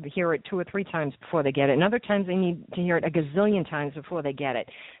need to hear it 2 or 3 times before they get it. And other times they need to hear it a gazillion times before they get it.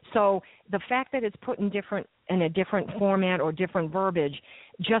 So the fact that it's put in a different format or different verbiage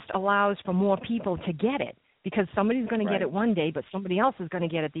just allows for more people to get it. Because somebody's going to get it one day, but somebody else is going to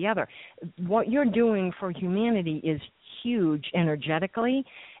get it the other. What you're doing for humanity is huge energetically,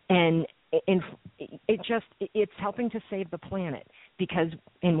 and it's helping to save the planet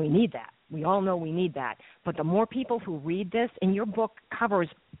and we need that. We all know we need that. But the more people who read this, and your book covers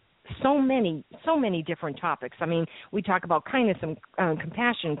so many different topics. I mean, we talk about kindness and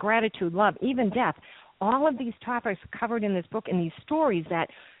compassion, gratitude, love, even death. All of these topics covered in this book, and these stories that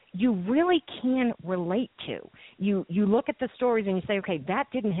you really can relate to. You look at the stories and you say, okay, that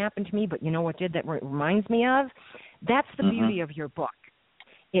didn't happen to me, but you know what did that reminds me of? That's the beauty of your book.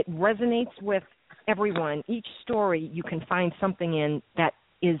 It resonates with everyone. Each story you can find something in that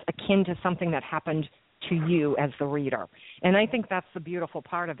is akin to something that happened to you as the reader. And I think that's the beautiful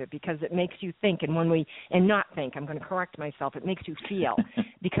part of it, because it makes you think, and not think, I'm going to correct myself, it makes you feel.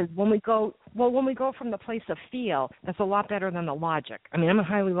 Because when we go from the place of feel, that's a lot better than the logic. I mean, I'm a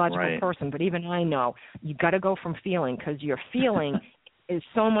highly logical person, but even I know you got to go from feeling, because your feeling is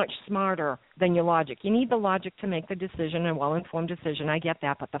so much smarter than your logic. You need the logic to make the decision, a well-informed decision. I get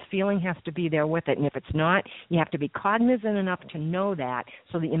that, but the feeling has to be there with it. And if it's not, you have to be cognizant enough to know that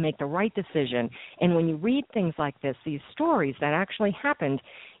so that you make the right decision. And when you read things like this, these stories that actually happened,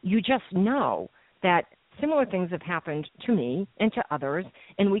 you just know that similar things have happened to me and to others,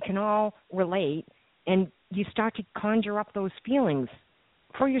 and we can all relate, and you start to conjure up those feelings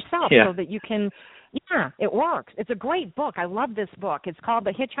for yourself so that you can... Yeah, it works. It's a great book. I love this book. It's called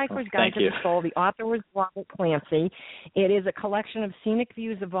The Hitchhiker's Guide to the Soul. The author was Robert Clancy. It is a collection of scenic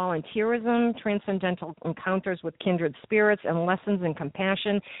views of volunteerism, transcendental encounters with kindred spirits, and lessons in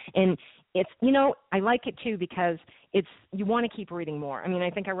compassion. And it's, I like it too because you want to keep reading more. I mean, I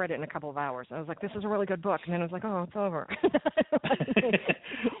think I read it in a couple of hours. I was like, this is a really good book. And then I was like, oh, it's over.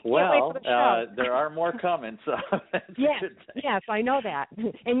 Well, there are more coming, so that's a good thing. Yes, I know that.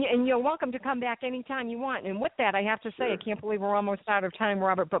 And you're welcome to come back anytime you want. And with that, I have to say, I can't believe we're almost out of time,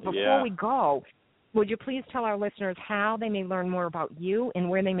 Robert. But before we go, would you please tell our listeners how they may learn more about you and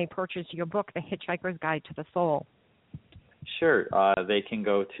where they may purchase your book, The Hitchhiker's Guide to the Soul? Sure. They can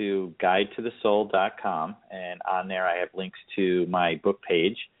go to guidetothesoul.com, and on there I have links to my book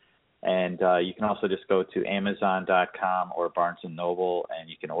page. And you can also just go to Amazon.com or Barnes & Noble, and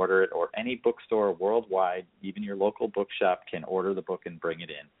you can order it, or any bookstore worldwide, even your local bookshop can order the book and bring it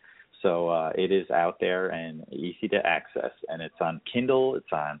in. So it is out there and easy to access, and it's on Kindle,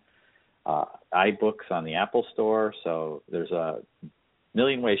 it's on iBooks on the Apple Store, so there's a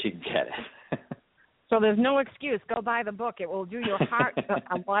million ways you can get it. So there's no excuse. Go buy the book. It will do your heart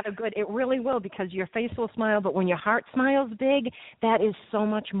a lot of good. It really will, because your face will smile, but when your heart smiles big, that is so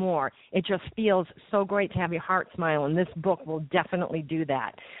much more. It just feels so great to have your heart smile, and this book will definitely do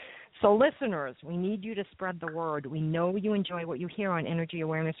that. So listeners, we need you to spread the word. We know you enjoy what you hear on Energy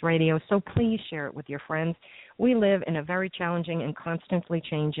Awareness Radio, so please share it with your friends. We live in a very challenging and constantly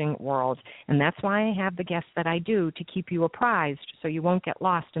changing world, and that's why I have the guests that I do, to keep you apprised so you won't get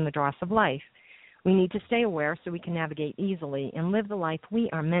lost in the dross of life. We need to stay aware so we can navigate easily and live the life we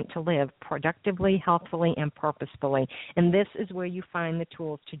are meant to live productively, healthfully, and purposefully. And this is where you find the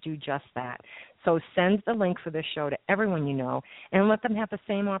tools to do just that. So send the link for this show to everyone you know and let them have the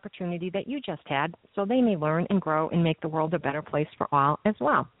same opportunity that you just had so they may learn and grow and make the world a better place for all as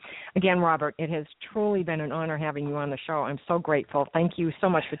well. Again, Robert, it has truly been an honor having you on the show. I'm so grateful. Thank you so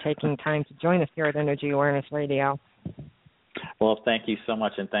much for taking time to join us here at Energy Awareness Radio. Well, thank you so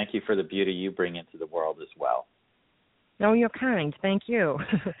much, and thank you for the beauty you bring into the world as well. Oh, you're kind. Thank you.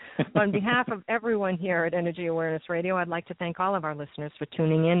 On behalf of everyone here at Energy Awareness Radio, I'd like to thank all of our listeners for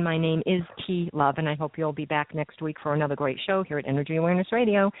tuning in. My name is T. Love, and I hope you'll be back next week for another great show here at Energy Awareness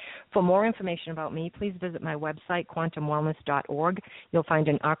Radio. For more information about me, please visit my website, quantumwellness.org. You'll find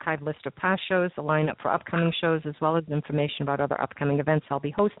an archived list of past shows, a lineup for upcoming shows, as well as information about other upcoming events I'll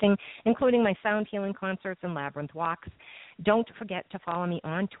be hosting, including my sound healing concerts and labyrinth walks. Don't forget to follow me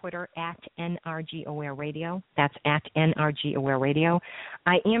on Twitter at NRG Aware Radio. That's at NRG Aware Radio.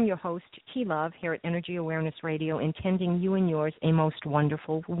 I am your host, T. Love, here at Energy Awareness Radio, intending you and yours a most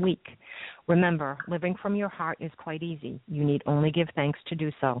wonderful week. Remember, living from your heart is quite easy. You need only give thanks to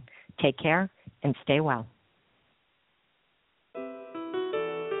do so. Take care and stay well.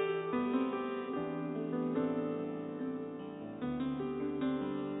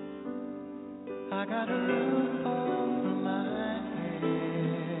 I got a roof over my head.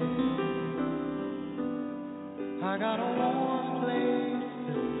 I got a warm place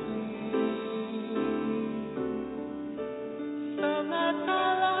to sleep. Some nights I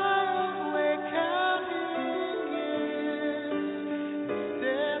lie awake counting years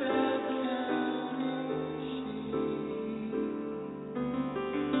instead of counting sheep.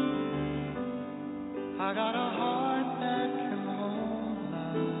 I got a heart that can hold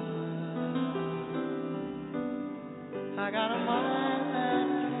love. I got a mind that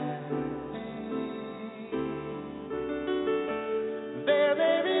can think. There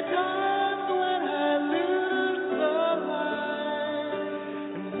may be times when I lose the light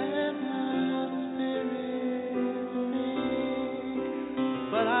and let my spirit sink,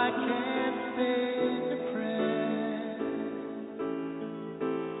 but I can't stay depressed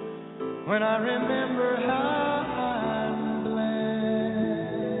when I remember how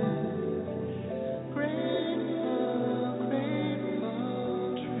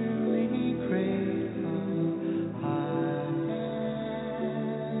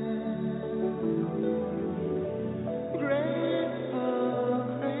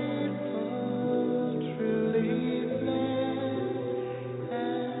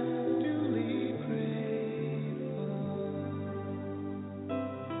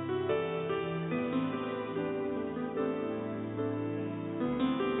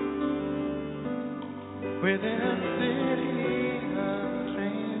within a city of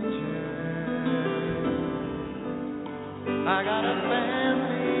strangers, I got a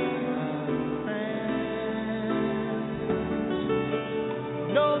family of friends.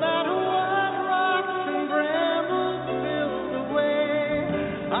 No matter what rocks and brambles fill the way,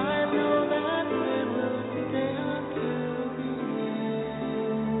 I know that they will stay until the end.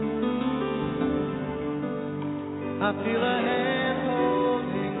 I feel a hand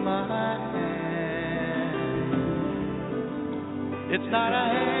holding my hand. It's not a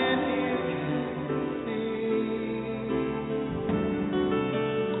hand you can see,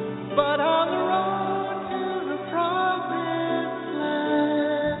 but on the road to the promised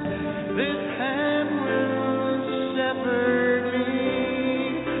land, this hand will shepherd me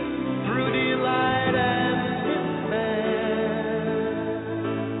through delight and despair,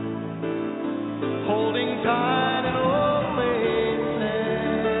 holding tight and always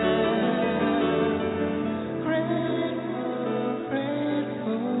there. Grateful,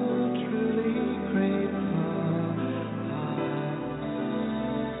 grateful.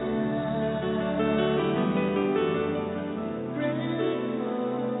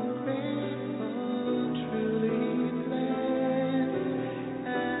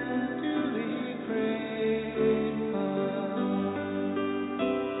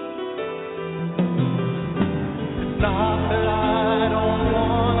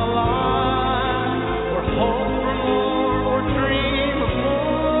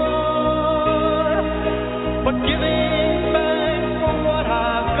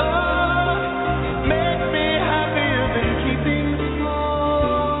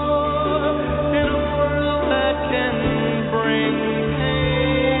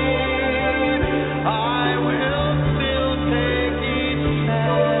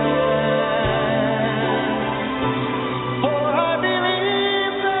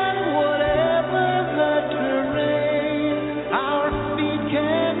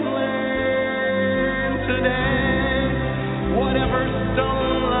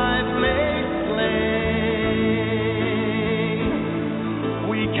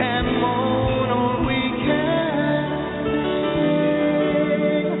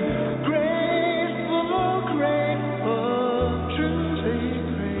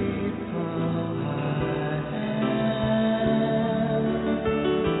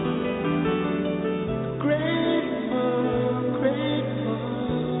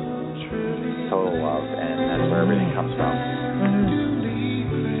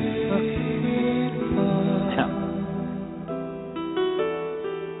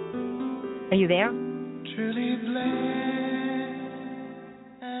 Are you there?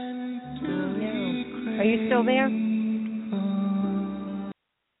 Are you still there?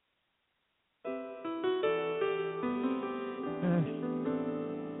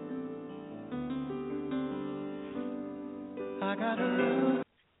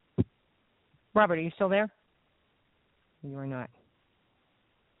 Robert, are you still there? You are not.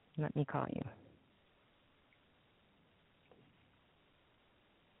 Let me call you.